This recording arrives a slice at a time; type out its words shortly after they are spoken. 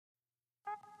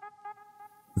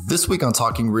This week on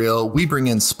Talking Real, we bring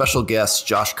in special guest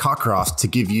Josh Cockroft to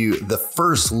give you the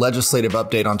first legislative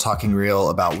update on Talking Real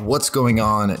about what's going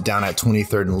on down at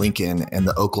 23rd and Lincoln and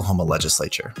the Oklahoma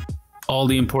legislature. All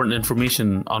the important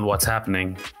information on what's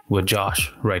happening with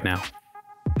Josh right now.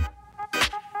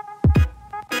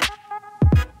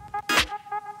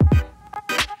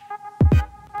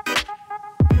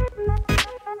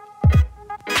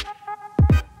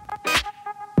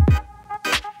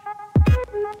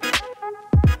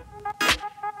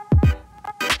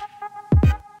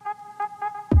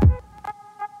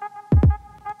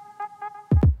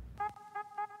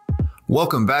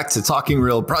 Welcome back to Talking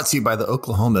Real, brought to you by the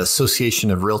Oklahoma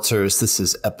Association of Realtors. This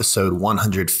is episode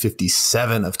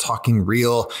 157 of Talking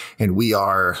Real, and we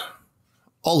are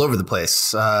all over the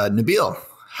place. Nabil,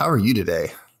 how are you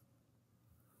today?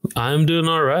 I'm doing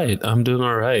all right. I'm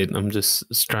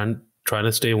just trying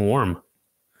to stay warm.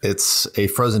 It's a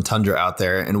frozen tundra out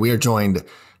there, and we are joined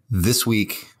this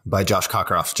week by Josh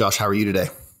Cockroft. Josh, how are you today?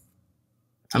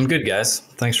 I'm good, guys.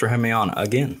 Thanks for having me on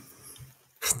again.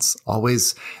 It's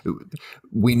always,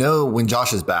 we know when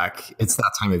Josh is back, it's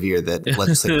that time of year that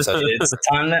legislative session.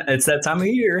 It's that time of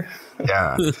year.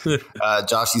 Yeah.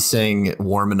 Josh, you saying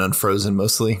warm and unfrozen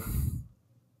mostly?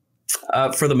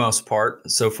 For the most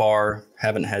part, so far,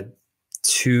 haven't had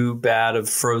too bad of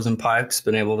frozen pipes.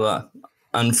 Been able to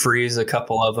unfreeze a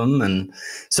couple of them, and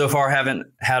so far haven't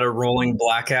had a rolling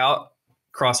blackout.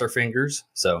 Cross our fingers.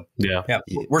 So yeah,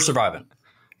 we're surviving.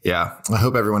 Yeah, I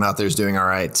hope everyone out there is doing all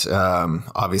right.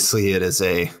 Obviously, it is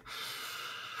a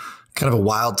kind of a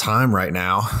wild time right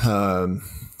now.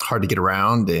 Hard to get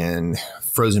around, and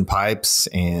frozen pipes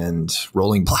and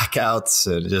rolling blackouts.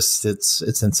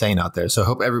 It's insane out there. So I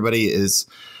hope everybody is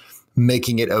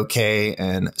making it okay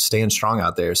and staying strong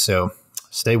out there. So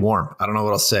stay warm. I don't know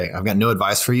what else to say. I've got no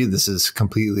advice for you. This is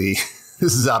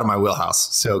out of my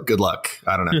wheelhouse. So good luck.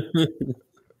 I don't know.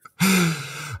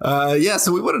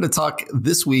 So we wanted to talk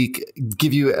this week,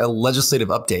 give you a legislative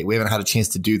update. We haven't had a chance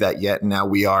to do that yet. And now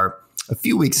we are a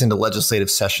few weeks into legislative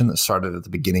session that started at the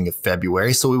beginning of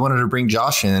February. So we wanted to bring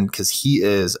Josh in because he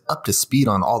is up to speed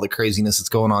on all the craziness that's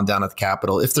going on down at the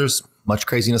Capitol. If there's much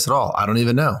craziness at all, I don't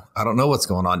even know. I don't know what's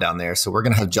going on down there. So we're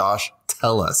going to have Josh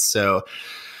tell us. So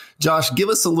Josh, give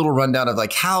us a little rundown of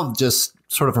like how, just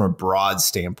sort of from a broad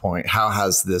standpoint, how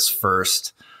has this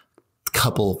first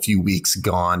few weeks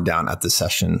gone down at the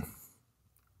session?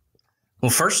 Well,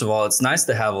 first of all, it's nice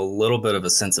to have a little bit of a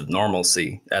sense of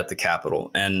normalcy at the Capitol.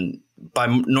 And by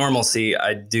normalcy,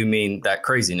 I do mean that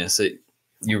craziness that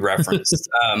you referenced.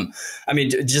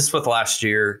 Just with last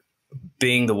year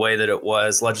being the way that it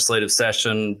was, legislative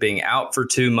session being out for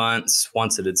 2 months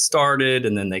once it had started,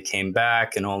 and then they came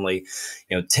back and only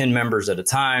 10 members at a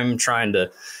time trying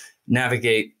to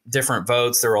navigate different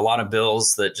votes. There were a lot of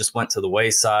bills that just went to the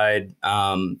wayside.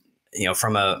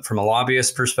 From a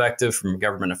lobbyist perspective, from a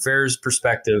government affairs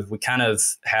perspective, we kind of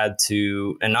had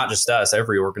to, and not just us,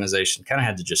 every organization kind of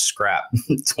had to just scrap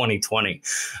 2020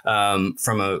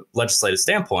 from a legislative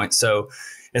standpoint. So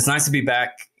it's nice to be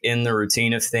back in the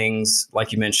routine of things.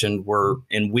 Like you mentioned, we're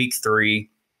in week 3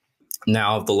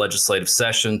 now of the legislative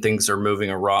session. Things are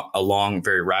moving along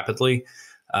very rapidly.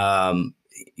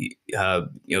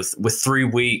 With 3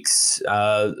 weeks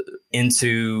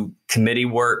into committee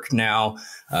work now,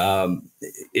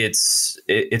 it's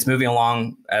moving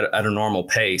along at a normal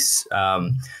pace.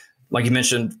 Like you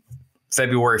mentioned,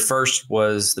 February 1st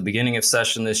was the beginning of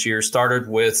session this year. Started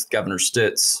with Governor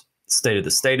Stitt's State of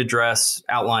the State address,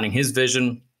 outlining his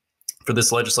vision for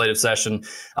this legislative session,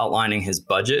 outlining his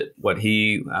budget, what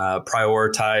he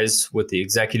prioritized with the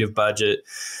executive budget.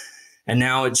 And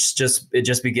now it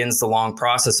just begins the long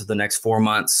process of the next 4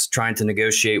 months, trying to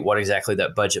negotiate what exactly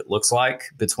that budget looks like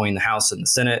between the House and the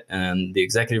Senate and the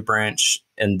executive branch,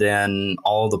 and then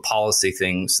all the policy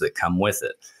things that come with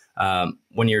it.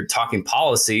 When you're talking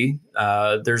policy,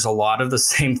 there's a lot of the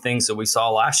same things that we saw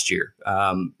last year.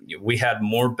 We had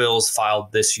more bills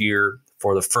filed this year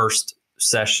for the first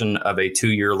session of a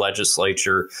 2-year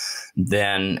legislature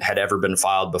than had ever been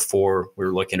filed before. We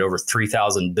were looking at over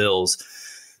 3,000 bills.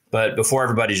 But before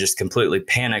everybody just completely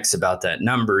panics about that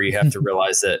number, you have to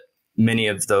realize that many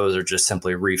of those are just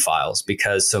simply refiles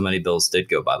because so many bills did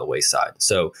go by the wayside.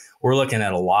 So we're looking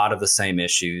at a lot of the same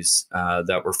issues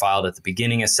that were filed at the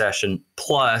beginning of session,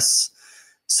 plus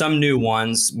some new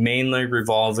ones, mainly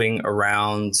revolving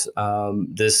around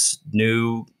this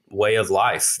new way of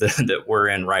life that we're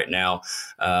in right now.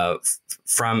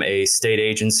 from a state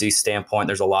agency standpoint,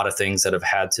 there's a lot of things that have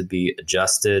had to be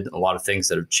adjusted, a lot of things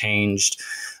that have changed.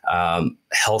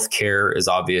 Healthcare is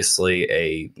obviously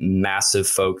a massive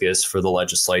focus for the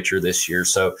legislature this year.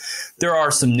 So there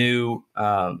are some new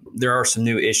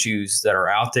issues that are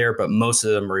out there, but most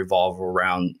of them revolve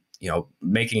around,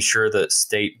 making sure that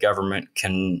state government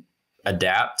can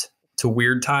adapt to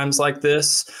weird times like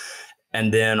this,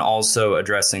 and then also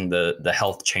addressing the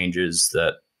health changes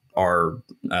that are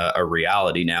a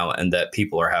reality now and that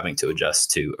people are having to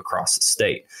adjust to across the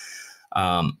state.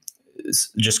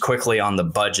 Just quickly on the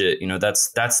budget,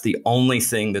 that's the only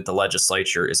thing that the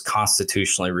legislature is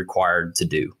constitutionally required to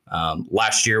do.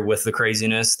 Last year with the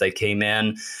craziness, they came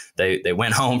in, they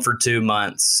went home for 2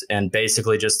 months and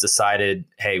basically just decided,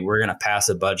 hey, we're going to pass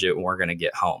a budget and we're going to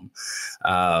get home.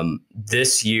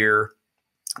 This year,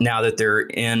 now that they're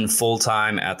in full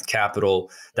time at the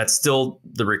Capitol, that's still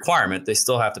the requirement. They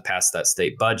still have to pass that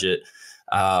state budget.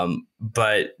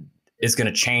 But it's going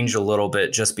to change a little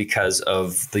bit just because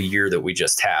of the year that we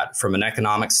just had. From an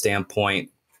economic standpoint,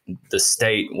 the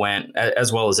state went,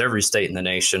 as well as every state in the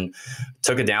nation,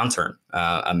 took a downturn,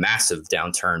 a massive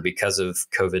downturn because of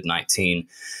COVID-19.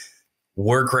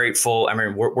 We're grateful. I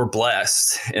mean, we're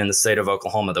blessed in the state of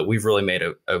Oklahoma that we've really made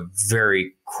a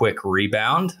very quick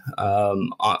rebound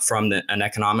from an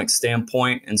economic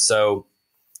standpoint. And so,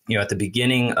 at the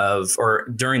beginning of, or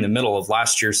during the middle of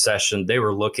last year's session, they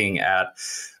were looking at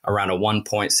around a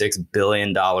 $1.6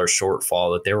 billion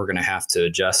shortfall that they were going to have to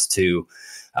adjust to.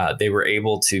 They were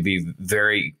able to be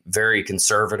very, very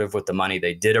conservative with the money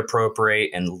they did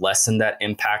appropriate and lessen that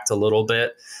impact a little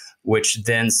bit, which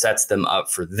then sets them up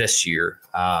for this year.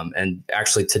 And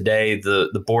actually today,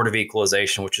 the Board of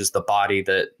Equalization, which is the body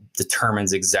that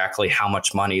determines exactly how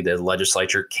much money the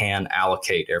legislature can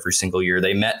allocate every single year,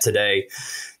 they met today.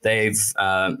 They've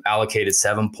allocated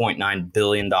 $7.9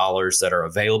 billion that are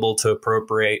available to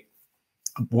appropriate.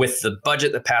 With the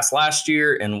budget that passed last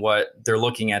year and what they're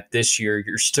looking at this year,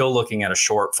 you're still looking at a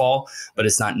shortfall, but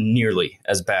it's not nearly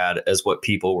as bad as what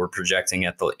people were projecting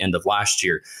at the end of last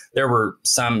year. There were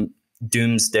some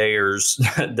doomsdayers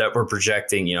that were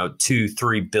projecting,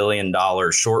 $2-3 billion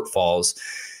shortfalls.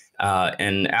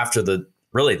 And after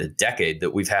the decade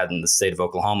that we've had in the state of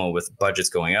Oklahoma with budgets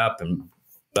going up and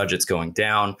budgets going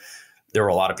down, there were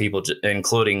a lot of people,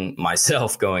 including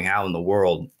myself, going, how in the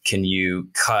world can you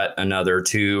cut another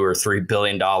 $2 or $3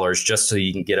 billion just so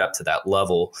you can get up to that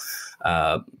level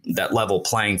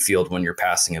playing field when you're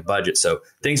passing a budget? So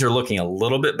things are looking a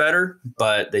little bit better,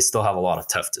 but they still have a lot of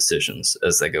tough decisions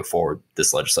as they go forward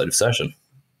this legislative session.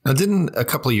 Now, didn't a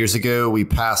couple of years ago we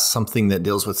passed something that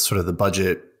deals with sort of the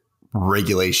budget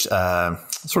regulation,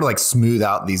 sort of like smooth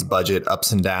out these budget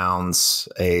ups and downs,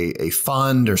 a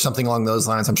fund or something along those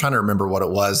lines? I'm trying to remember what it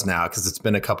was now because it's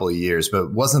been a couple of years,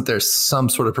 but wasn't there some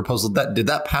sort of proposal did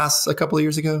that pass a couple of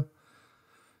years ago?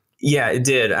 Yeah, it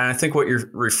did. And I think what you're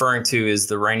referring to is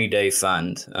the rainy day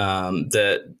fund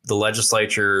that the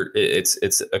legislature,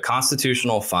 it's a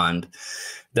constitutional fund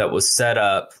that was set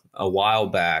up a while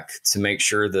back to make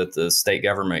sure that the state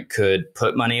government could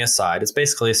put money aside. It's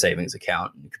basically a savings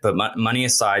account. You could put money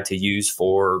aside to use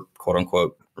for quote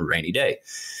unquote rainy day.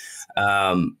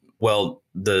 Well,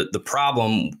 the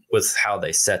problem with how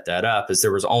they set that up is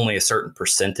there was only a certain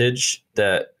percentage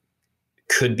that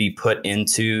could be put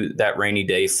into that rainy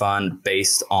day fund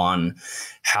based on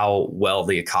how well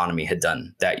the economy had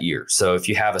done that year. So if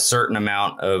you have a certain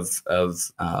amount of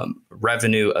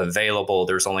revenue available,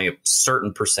 there's only a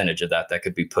certain percentage of that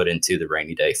could be put into the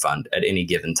rainy day fund at any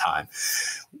given time.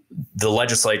 The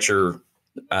legislature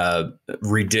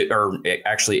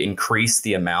actually increased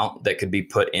the amount that could be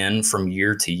put in from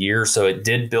year to year. So it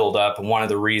did build up. And one of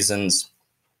the reasons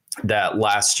that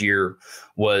last year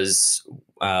was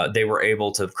they were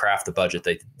able to craft the budget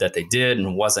that they did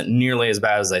and wasn't nearly as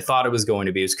bad as they thought it was going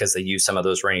to be, is because they used some of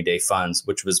those rainy day funds,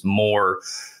 which was more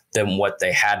than what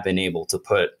they had been able to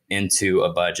put into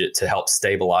a budget to help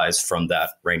stabilize from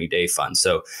that rainy day fund.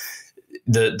 So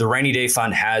the rainy day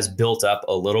fund has built up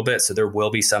a little bit. So there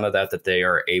will be some of that they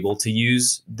are able to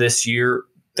use this year.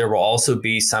 There will also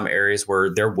be some areas where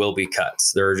there will be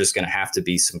cuts. There are just going to have to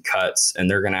be some cuts, and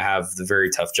they're going to have the very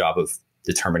tough job of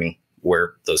determining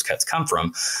where those cuts come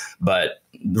from. But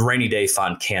the rainy day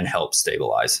fund can help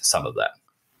stabilize some of that.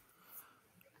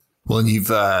 Well, and you've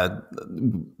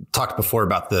talked before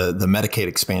about the Medicaid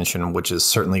expansion, which is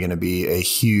certainly going to be a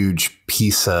huge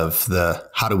piece of the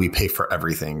how do we pay for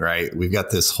everything, right? We've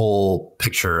got this whole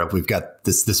picture of we've got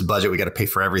this budget. We got to pay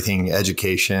for everything,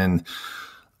 education,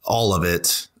 all of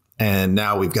it. And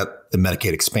now we've got the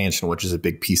Medicaid expansion, which is a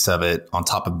big piece of it, on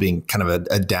top of being kind of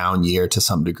a down year to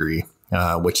some degree,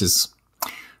 which is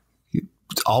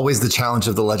always the challenge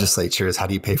of the legislature is how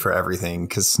do you pay for everything?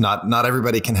 Because not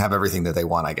everybody can have everything that they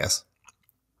want, I guess.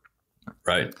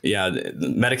 Right. Yeah.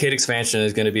 The Medicaid expansion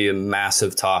is going to be a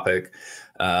massive topic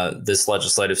this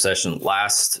legislative session.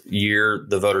 Last year,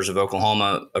 the voters of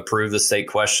Oklahoma approved the state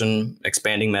question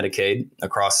expanding Medicaid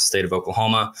across the state of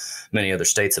Oklahoma. Many other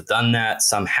states have done that.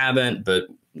 Some haven't, but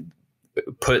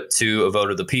put to a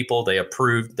vote of the people, they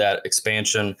approved that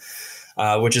expansion,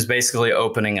 which is basically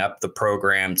opening up the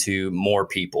program to more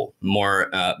people,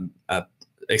 more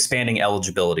expanding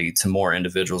eligibility to more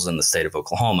individuals in the state of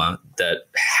Oklahoma that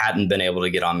hadn't been able to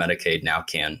get on Medicaid now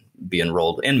can be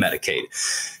enrolled in Medicaid.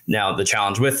 Now, the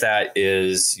challenge with that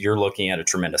is you're looking at a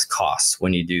tremendous cost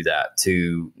when you do that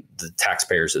to the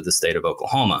taxpayers of the state of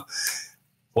Oklahoma.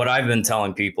 What I've been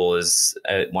telling people is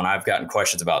when I've gotten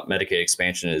questions about Medicaid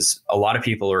expansion is a lot of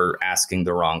people are asking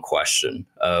the wrong question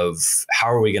of how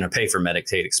are we going to pay for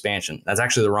Medicaid expansion? That's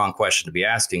actually the wrong question to be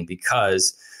asking,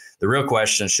 because the real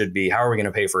question should be, how are we going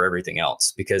to pay for everything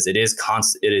else? Because it is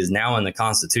now in the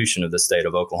Constitution of the state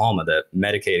of Oklahoma that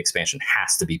Medicaid expansion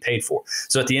has to be paid for.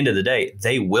 So at the end of the day,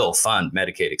 they will fund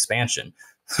Medicaid expansion.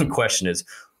 The question is,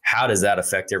 how does that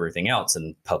affect everything else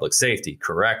in public safety,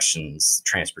 corrections,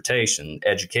 transportation,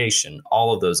 education,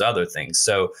 all of those other things?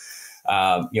 So,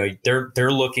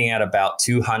 they're looking at about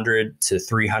 $200 to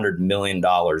 $300 million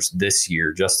this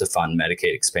year just to fund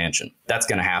Medicaid expansion. That's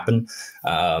going to happen.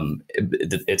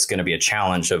 It's going to be a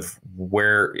challenge of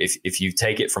where, if you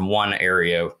take it from one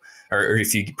area, or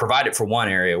if you provide it for one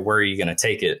area, where are you going to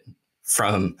take it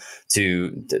from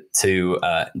to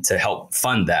help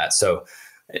fund that? So,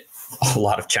 a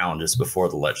lot of challenges before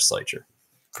the legislature.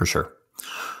 For sure.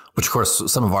 Which, of course,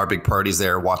 some of our big parties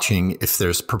there are watching if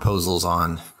there's proposals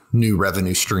on new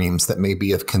revenue streams that may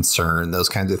be of concern, those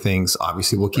kinds of things.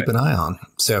 Obviously, we'll keep an eye on.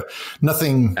 So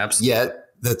nothing yet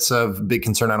that's of big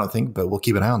concern, I don't think, but we'll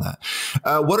keep an eye on that.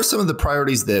 What are some of the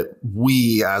priorities that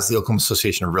we, as the Oklahoma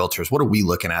Association of Realtors, what are we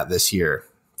looking at this year?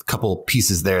 A couple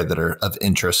pieces there that are of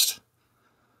interest.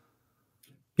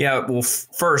 Yeah, well,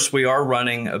 first, we are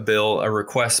running a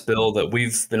request bill that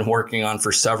we've been working on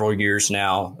for several years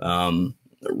now.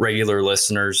 Regular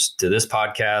listeners to this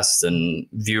podcast and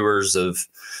viewers of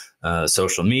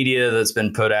social media that's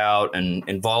been put out and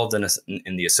involved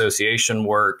in the association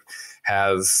work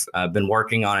have been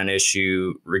working on an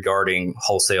issue regarding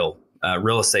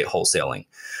real estate wholesaling.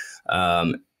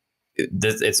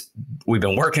 We've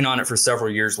been working on it for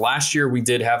several years. Last year, we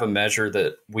did have a measure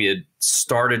that we had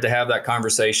started to have that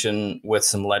conversation with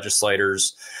some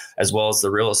legislators, as well as the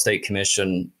Real Estate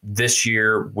Commission. This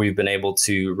year, we've been able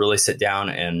to really sit down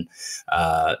and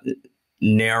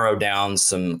narrow down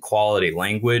some quality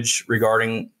language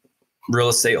regarding real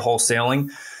estate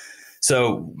wholesaling.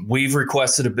 So we've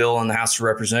requested a bill in the House of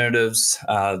Representatives.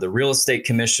 The Real Estate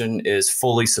Commission is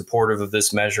fully supportive of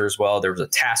this measure as well. There was a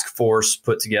task force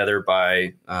put together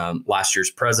by last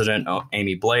year's president,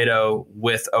 Amy Blado,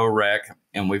 with OREC,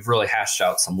 and we've really hashed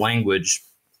out some language.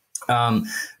 And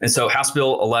so House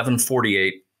Bill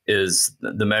 1148 is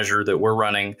the measure that we're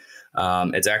running.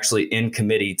 It's actually in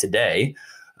committee today.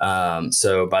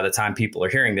 So by the time people are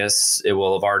hearing this, it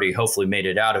will have already hopefully made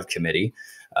it out of committee.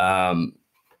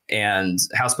 And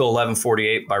House Bill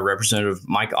 1148 by Representative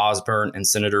Mike Osborne and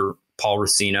Senator Paul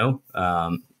Racino.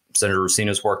 Senator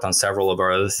Racino's worked on several of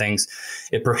our other things.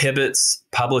 It prohibits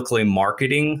publicly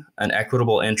marketing an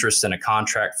equitable interest in a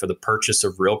contract for the purchase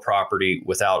of real property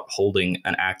without holding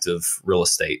an active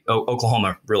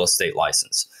Oklahoma real estate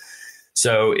license.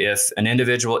 So if an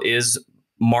individual is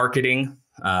marketing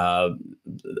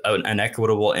an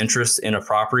equitable interest in a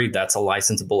property, that's a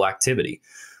licensable activity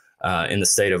in the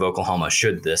state of Oklahoma,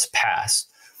 should this pass.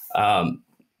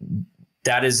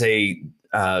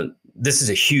 This is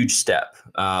a huge step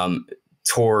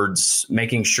towards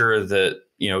making sure that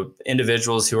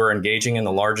individuals who are engaging in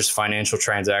the largest financial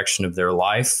transaction of their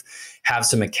life have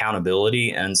some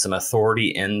accountability and some authority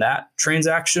in that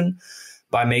transaction.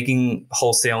 By making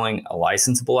wholesaling a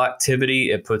licensable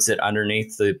activity, it puts it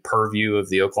underneath the purview of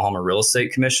the Oklahoma Real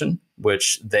Estate Commission,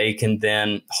 which they can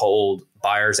then hold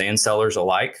buyers and sellers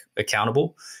alike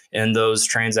accountable in those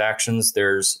transactions.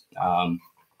 There's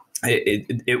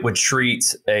it would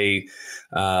treat a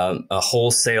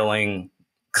wholesaling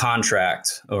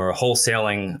contract or a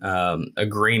wholesaling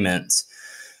agreement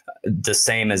the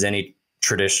same as any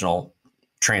traditional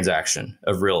transaction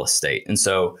of real estate. And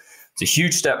so it's a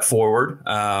huge step forward.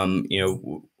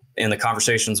 In the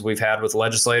conversations we've had with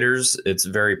legislators, it's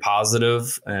very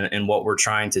positive in what we're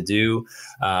trying to do.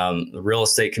 The Real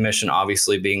Estate Commission,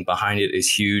 obviously being behind it, is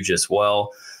huge as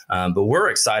well. But we're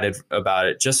excited about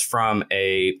it just from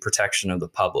a protection of the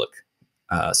public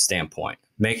standpoint,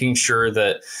 making sure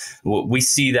that we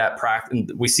see that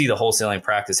we see the wholesaling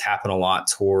practice happen a lot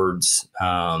towards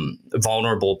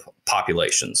vulnerable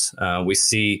populations. We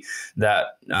see that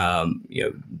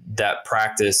that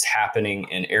practice happening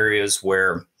in areas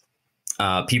where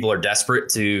people are desperate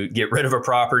to get rid of a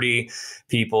property.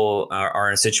 People are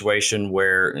in a situation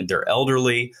where they're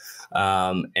elderly,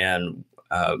 and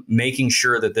making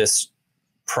sure that this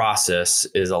process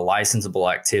is a licensable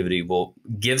activity will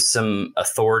give some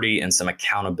authority and some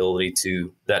accountability to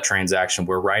that transaction,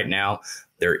 where right now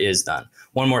there is none.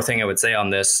 One more thing I would say on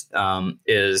this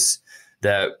is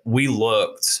that we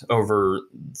looked over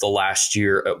the last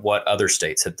year at what other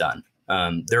states have done.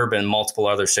 There have been multiple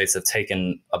other states that have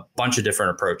taken a bunch of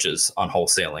different approaches on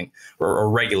wholesaling or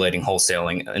regulating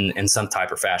wholesaling in some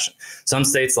type or fashion. Some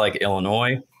states like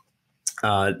Illinois,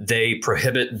 they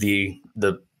prohibit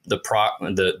the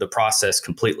process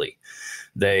completely.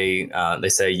 They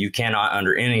say you cannot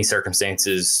under any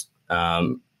circumstances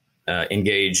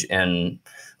engage in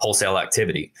wholesale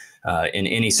activity in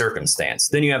any circumstance.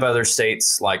 Then you have other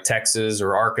states like Texas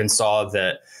or Arkansas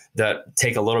that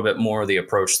take a little bit more of the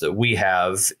approach that we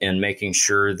have in making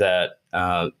sure that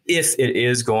if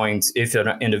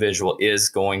an individual is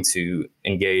going to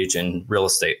engage in real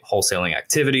estate wholesaling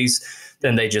activities,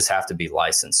 then they just have to be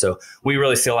licensed. So we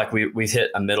really feel like we've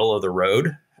hit a middle of the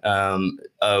road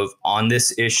on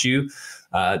this issue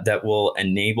that will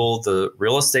enable the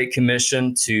real estate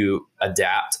commission to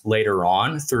adapt later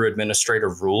on through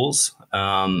administrative rules.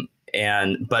 But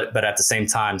at the same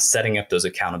time, setting up those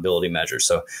accountability measures.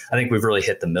 So I think we've really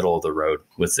hit the middle of the road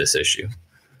with this issue.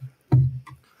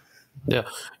 Yeah.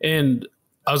 And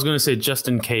I was going to say, just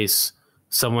in case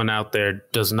someone out there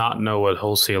does not know what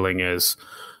wholesaling is,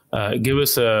 give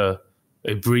us a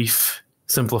brief,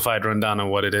 simplified rundown on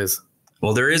what it is.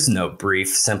 Well, there is no brief,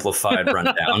 simplified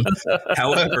rundown.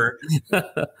 However,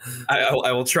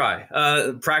 I will try.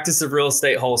 Practice of real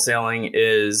estate wholesaling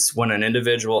is when an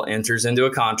individual enters into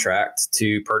a contract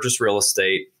to purchase real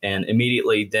estate and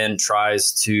immediately then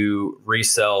tries to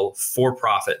resell for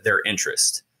profit their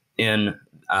interest in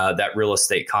that real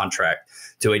estate contract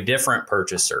to a different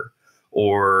purchaser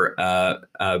or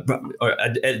a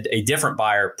different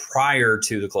buyer prior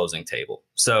to the closing table.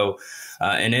 So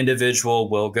an individual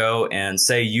will go and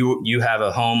say you have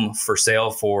a home for sale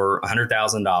for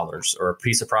 $100,000 or a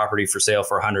piece of property for sale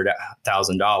for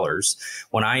 $100,000.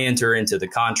 When I enter into the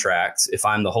contract, if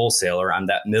I'm the wholesaler, I'm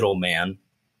that middleman.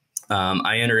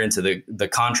 I enter into the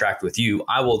contract with you.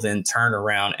 I will then turn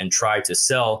around and try to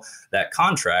sell that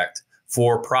contract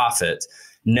for profit,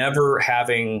 never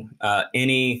having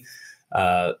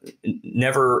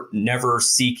never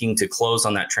seeking to close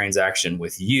on that transaction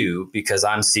with you, because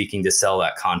I'm seeking to sell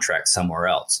that contract somewhere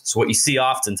else. So what you see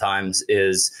oftentimes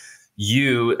is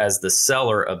you, as the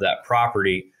seller of that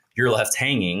property, you're left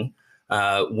hanging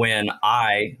when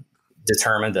I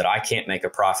determine that I can't make a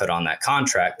profit on that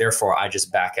contract. Therefore, I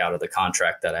just back out of the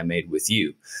contract that I made with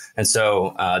you. And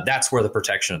so that's where the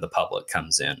protection of the public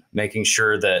comes in, making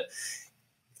sure that,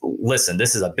 listen,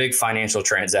 this is a big financial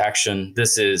transaction.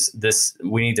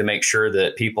 We need to make sure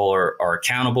that people are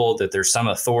accountable, that there's some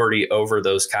authority over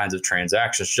those kinds of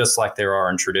transactions, just like there are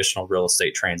in traditional real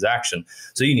estate transaction.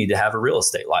 So you need to have a real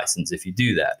estate license if you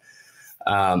do that.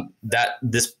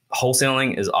 This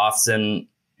wholesaling is often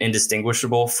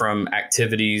indistinguishable from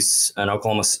activities an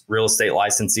Oklahoma real estate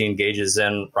licensee engages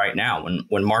in right now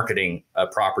when marketing a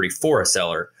property for a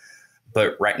seller.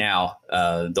 But right now,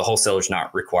 the wholesaler is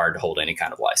not required to hold any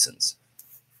kind of license.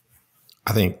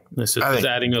 I think this is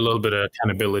adding a little bit of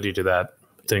accountability to that.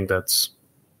 I think this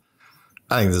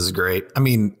is great. I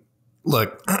mean,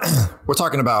 look, we're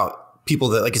talking about people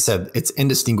that, like I said, it's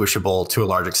indistinguishable to a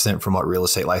large extent from what real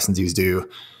estate licensees do,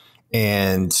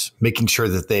 and making sure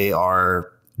that they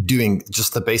are doing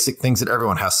just the basic things that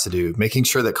everyone has to do, making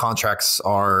sure that contracts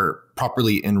are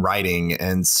properly in writing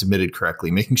and submitted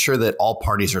correctly, making sure that all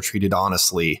parties are treated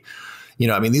honestly.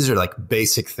 I mean, these are like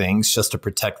basic things just to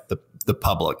protect the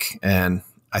public. And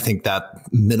I think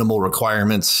that minimal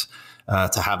requirements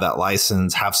to have that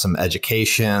license, have some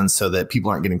education so that people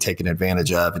aren't getting taken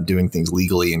advantage of and doing things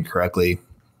legally and correctly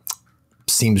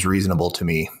seems reasonable to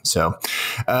me. So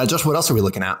Josh, what else are we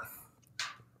looking at?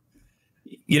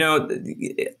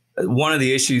 One of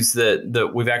the issues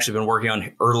that we've actually been working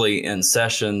on early in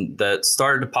session that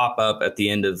started to pop up at the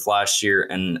end of last year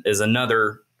and is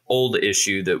another old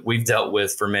issue that we've dealt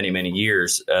with for many, many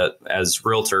years as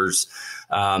realtors,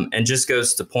 and just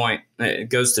goes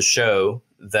to show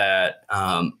that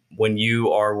when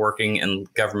you are working in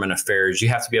government affairs, you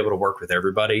have to be able to work with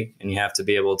everybody, and you have to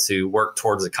be able to work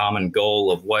towards a common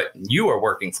goal of what you are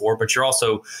working for. But you're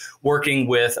also working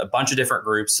with a bunch of different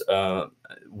groups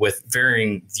with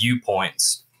varying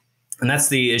viewpoints. And that's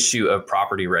the issue of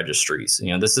property registries.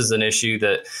 This is an issue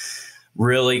that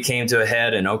really came to a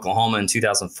head in Oklahoma in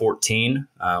 2014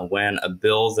 when a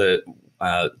bill that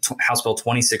House Bill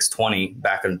 2620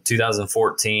 back in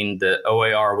 2014, the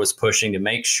OAR was pushing to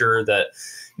make sure that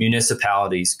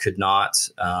municipalities could not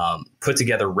put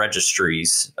together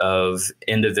registries of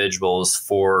individuals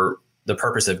for the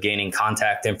purpose of gaining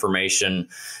contact information.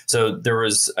 So there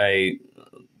was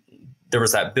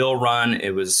that bill run.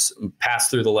 It was passed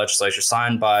through the legislature,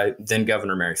 signed by then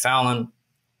Governor Mary Fallin,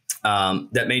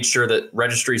 that made sure that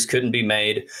registries couldn't be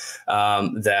made,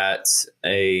 that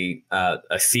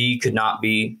a fee could not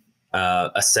be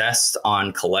assessed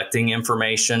on collecting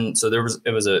information. So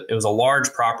it was a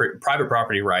large private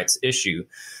property rights issue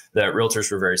that realtors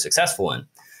were very successful in.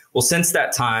 Well, since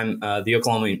that time, the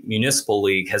Oklahoma Municipal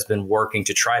League has been working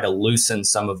to try to loosen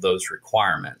some of those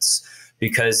requirements,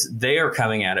 because they are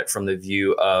coming at it from the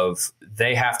view of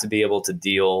they have to be able to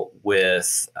deal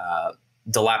with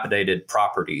dilapidated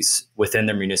properties within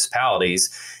their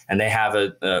municipalities, and they have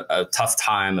a tough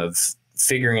time of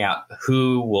figuring out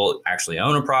who will actually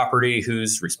own a property,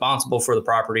 who's responsible for the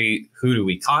property, who do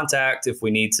we contact if we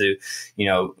need to,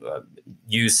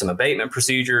 use some abatement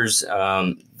procedures.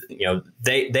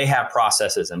 They have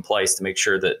processes in place to make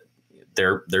sure that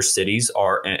their cities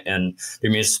are and their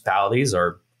municipalities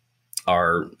are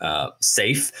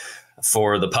safe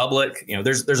for the public.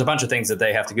 There's a bunch of things that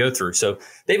they have to go through. So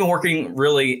they've been working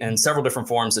really in several different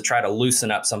forums to try to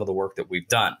loosen up some of the work that we've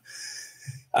done.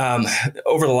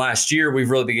 Over the last year, we've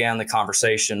really began the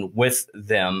conversation with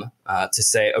them to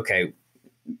say, okay,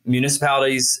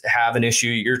 municipalities have an issue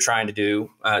you're trying to do,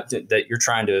 that you're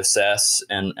trying to assess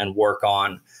and work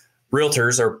on.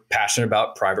 Realtors are passionate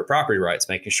about private property rights,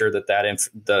 making sure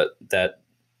that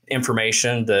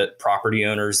information that property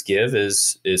owners give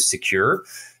is secure,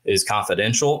 is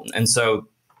confidential. And so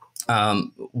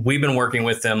we've been working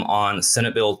with them on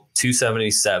Senate Bill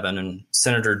 277, and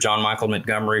Senator John Michael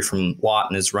Montgomery from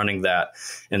Lawton is running that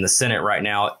in the Senate right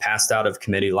now. It passed out of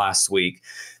committee last week.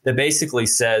 That basically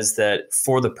says that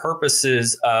for the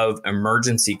purposes of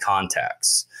emergency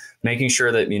contacts, making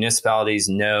sure that municipalities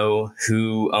know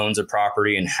who owns a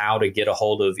property and how to get a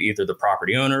hold of either the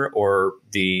property owner or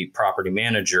the property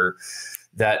manager,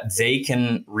 that they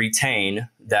can retain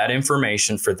that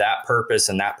information for that purpose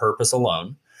and that purpose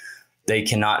alone. They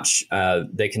cannot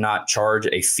charge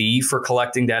a fee for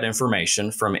collecting that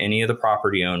information from any of the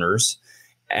property owners,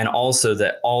 and also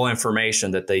that all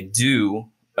information that they do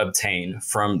obtain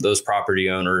from those property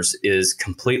owners is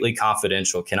completely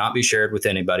confidential, cannot be shared with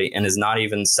anybody, and is not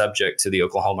even subject to the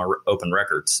Oklahoma Open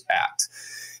Records Act,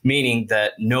 meaning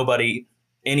that nobody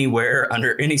anywhere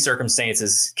under any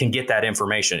circumstances can get that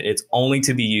information. It's only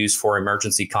to be used for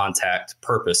emergency contact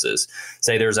purposes.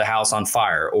 Say there's a house on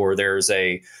fire, or there's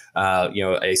a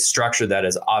structure that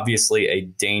is obviously a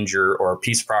danger, or a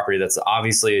piece of property that's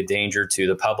obviously a danger to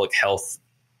the public health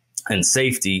and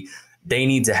safety. They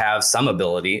need to have some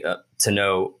ability to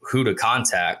know who to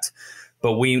contact.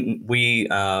 But we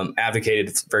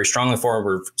advocated very strongly for, and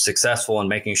were successful in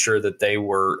making sure that they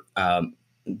were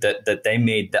that they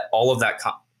made all of that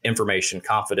information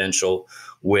confidential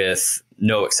with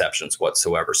no exceptions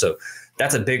whatsoever. So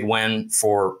that's a big win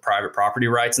for private property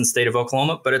rights in the state of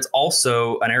Oklahoma. But it's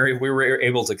also an area we were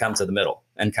able to come to the middle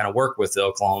and kind of work with the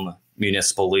Oklahoma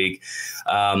Municipal League.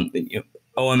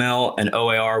 OML and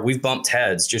OAR, we've bumped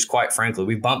heads, just quite frankly.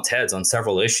 We've bumped heads on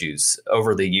several issues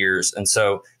over the years. And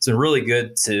so it's been really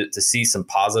good to see some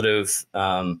positive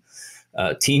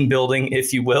team building,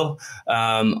 if you will,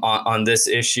 on this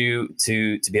issue,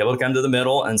 to be able to come to the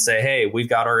middle and say, hey, we've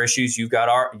got our issues, you've got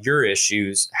your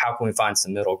issues. How can we find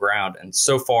some middle ground? And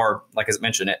so far, like I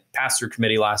mentioned, it passed through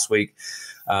committee last week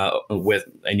with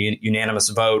a unanimous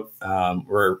vote.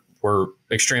 We're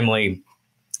extremely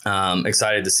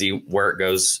excited to see where it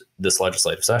goes this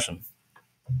legislative session.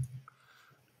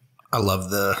 I love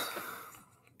the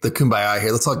kumbaya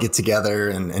here. Let's all get together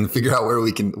and figure out where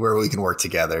we can work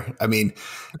together. I mean,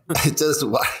 it's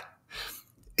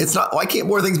not, why can't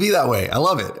more things be that way? I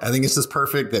love it. I think it's just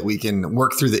perfect that we can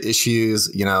work through the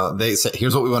issues. They say,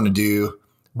 here's what we want to do.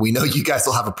 We know you guys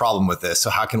will have a problem with this.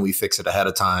 So how can we fix it ahead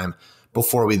of time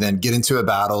before we then get into a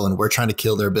battle and we're trying to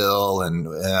kill their bill and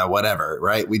whatever,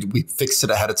 right? We fixed it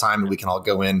ahead of time, and we can all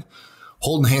go in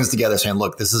holding hands together saying,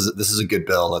 look, this is a good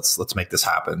bill. Let's make this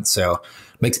happen. So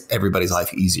it makes everybody's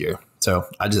life easier. So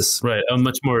a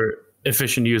much more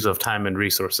efficient use of time and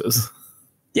resources.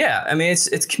 Yeah, I mean,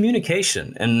 it's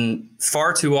communication, and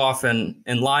far too often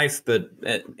in life, but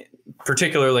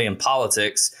particularly in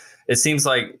politics, it seems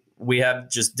like we have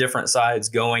just different sides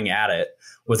going at it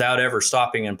without ever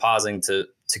stopping and pausing to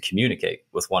communicate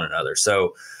with one another.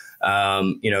 So,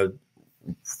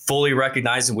 fully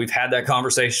recognizing we've had that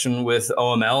conversation with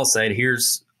OML, saying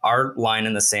here's our line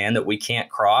in the sand that we can't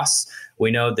cross.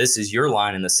 We know this is your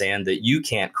line in the sand that you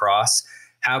can't cross.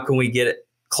 How can we get it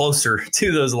closer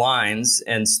to those lines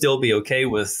and still be okay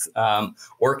with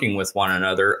working with one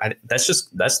another?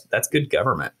 That's good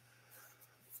government.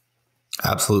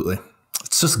 Absolutely.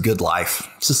 It's just good life.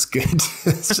 It's just good.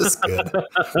 It's just good.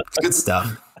 It's good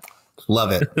stuff.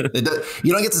 Love it.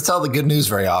 You don't get to tell the good news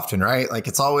very often, right? Like,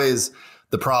 it's always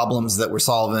the problems that we're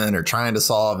solving or trying to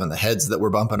solve and the heads that we're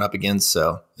bumping up against.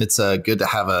 So it's good to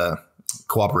have a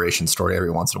cooperation story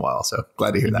every once in a while. So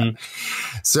glad to hear that.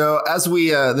 So as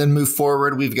we then move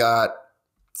forward, we've got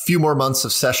a few more months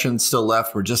of sessions still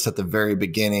left. We're just at the very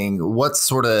beginning. What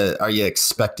sort of are you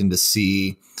expecting to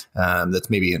see that's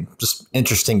maybe just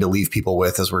interesting to leave people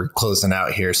with as we're closing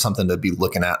out here, something to be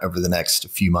looking at over the next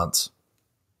few months?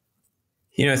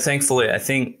 Thankfully, I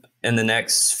think in the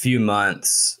next few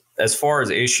months, as far as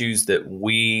issues that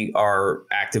we are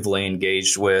actively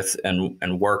engaged with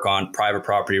and work on, private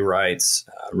property rights,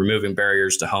 removing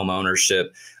barriers to home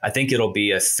ownership, I think it'll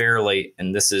be a fairly,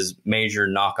 and this is major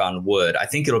knock on wood, I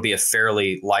think it'll be a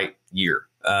fairly light year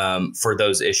for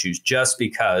those issues, just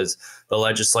because the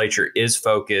legislature is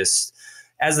focused,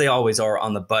 as they always are,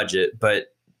 on the budget,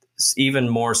 but even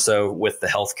more so with the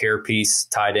healthcare piece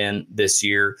tied in this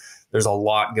year. There's a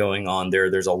lot going on there.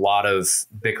 There's a lot of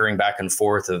bickering back and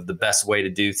forth of the best way to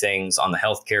do things on the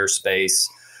healthcare space.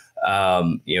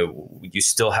 You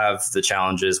still have the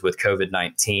challenges with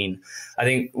COVID-19. I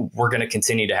think we're going to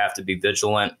continue to have to be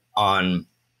vigilant on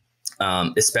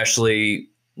especially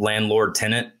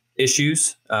landlord-tenant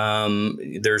issues.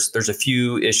 There's a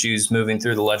few issues moving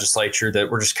through the legislature that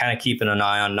we're just kind of keeping an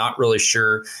eye on, not really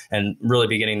sure, and really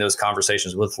beginning those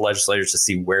conversations with the legislators to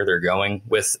see where they're going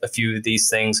with a few of these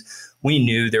things. We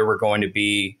knew there were going to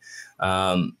be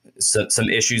some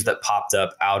issues that popped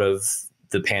up out of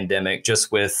the pandemic,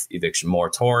 just with eviction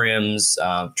moratoriums,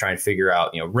 trying to figure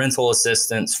out, rental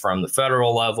assistance from the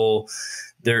federal level.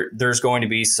 There's going to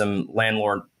be some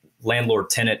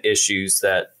landlord-tenant issues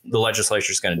that the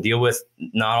legislature is going to deal with.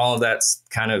 Not all of that's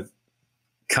kind of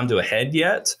come to a head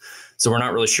yet, so we're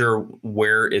not really sure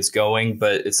where it's going,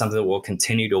 but it's something that we'll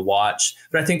continue to watch.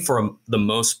 But I think for the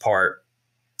most part,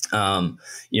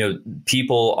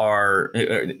 people are,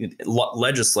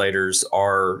 legislators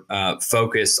are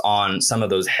focused on some of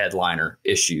those headliner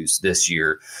issues this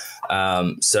year.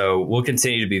 So we'll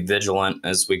continue to be vigilant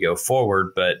as we go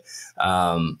forward. But,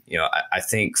 I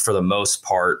think for the most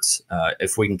part,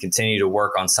 if we can continue to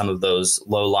work on some of those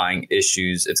low-lying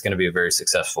issues, it's going to be a very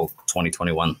successful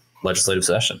 2021 legislative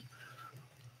session.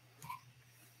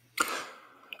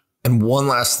 And one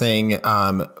last thing,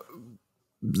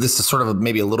 this is sort of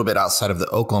maybe a little bit outside of the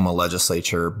Oklahoma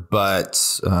legislature,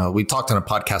 but we talked on a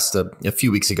podcast a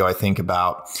few weeks ago, I think,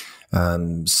 about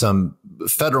some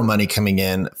federal money coming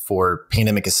in for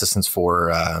pandemic assistance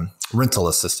for rental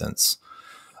assistance.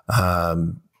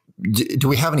 Do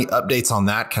we have any updates on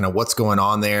that? Kind of what's going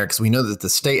on there? Because we know that the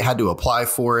state had to apply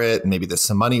for it. And maybe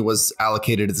some money was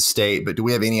allocated to the state, but do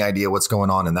we have any idea what's going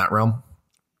on in that realm?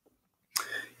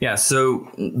 Yeah, so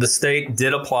the state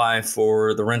did apply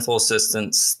for the rental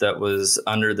assistance that was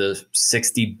under the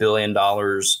 $60 billion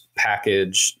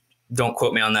package. Don't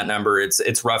quote me on that number.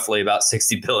 It's roughly about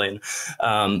 $60 billion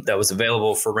that was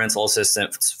available for rental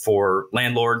assistance for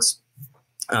landlords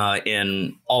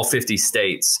in all 50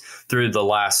 states through the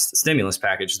last stimulus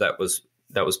package that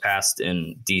was passed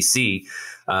in D.C.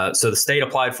 So the state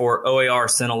applied for. OAR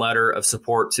sent a letter of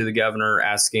support to the governor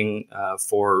asking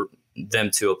for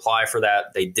them to apply for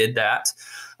that. They did that.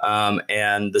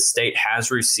 And the state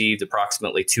has received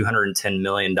approximately $210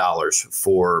 million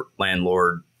for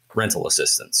landlord rental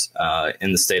assistance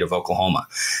in the state of Oklahoma.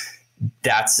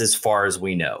 That's as far as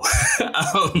we know.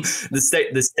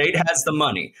 The state has the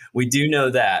money. We do know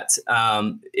that.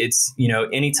 It's,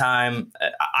 anytime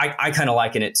I kind of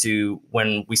liken it to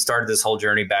when we started this whole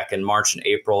journey back in March and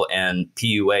April and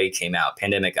PUA came out,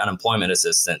 pandemic unemployment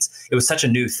assistance. It was such a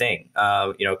new thing.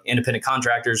 Independent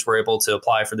contractors were able to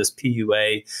apply for this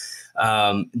PUA.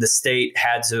 The state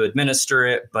had to administer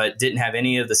it, but didn't have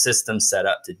any of the systems set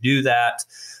up to do that.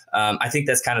 I think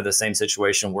that's kind of the same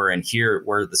situation we're in here,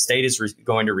 where the state is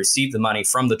going to receive the money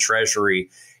from the Treasury.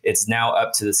 It's now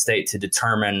up to the state to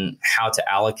determine how to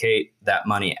allocate that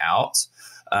money out.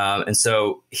 And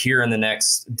so here in the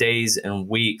next days and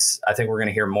weeks, I think we're going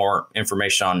to hear more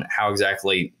information on how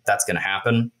exactly that's going to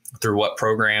happen, through what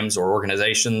programs or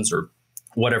organizations or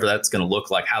whatever that's going to look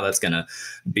like, how that's going to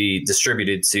be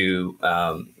distributed to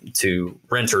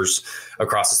renters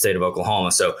across the state of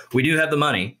Oklahoma. So we do have the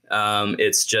money.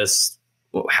 It's just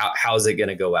how is it going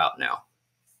to go out now?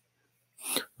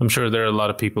 I'm sure there are a lot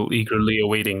of people eagerly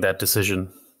awaiting that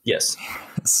decision. Yes.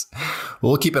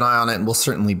 Well, we'll keep an eye on it, and we'll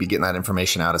certainly be getting that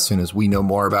information out as soon as we know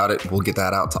more about it. We'll get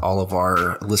that out to all of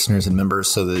our listeners and members,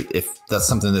 so that if that's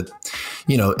something that,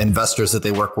 investors that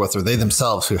they work with or they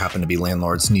themselves who happen to be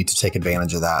landlords need to take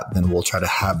advantage of that, then we'll try to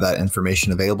have that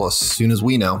information available. As soon as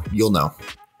we know, you'll know.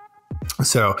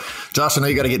 So, Josh, I know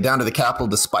you got to get down to the Capitol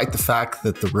despite the fact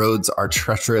that the roads are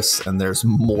treacherous and there's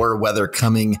more weather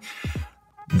coming.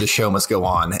 The show must go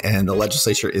on, and the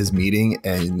legislature is meeting,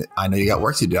 and I know you got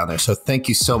work to do down there. So thank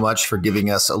you so much for giving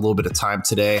us a little bit of time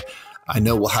today. I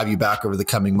know we'll have you back over the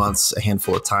coming months, a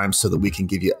handful of times, so that we can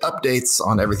give you updates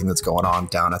on everything that's going on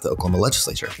down at the Oklahoma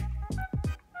legislature.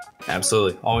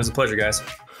 Absolutely. Always a pleasure, guys.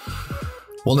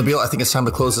 Well, Nabil, I think it's time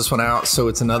to close this one out. So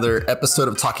it's another episode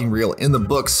of Talking Real in the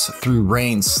books. Through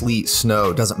rain, sleet,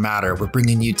 snow, doesn't matter. We're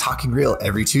bringing you Talking Real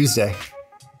every Tuesday.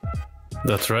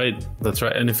 That's right. That's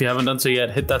right. And if you haven't done so yet,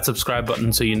 hit that subscribe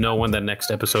button so you know when that next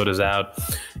episode is out.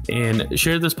 And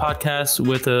share this podcast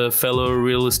with a fellow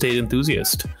real estate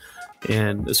enthusiast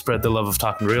and spread the love of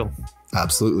Talking Real.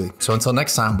 Absolutely. So until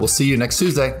next time, we'll see you next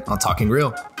Tuesday on Talking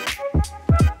Real.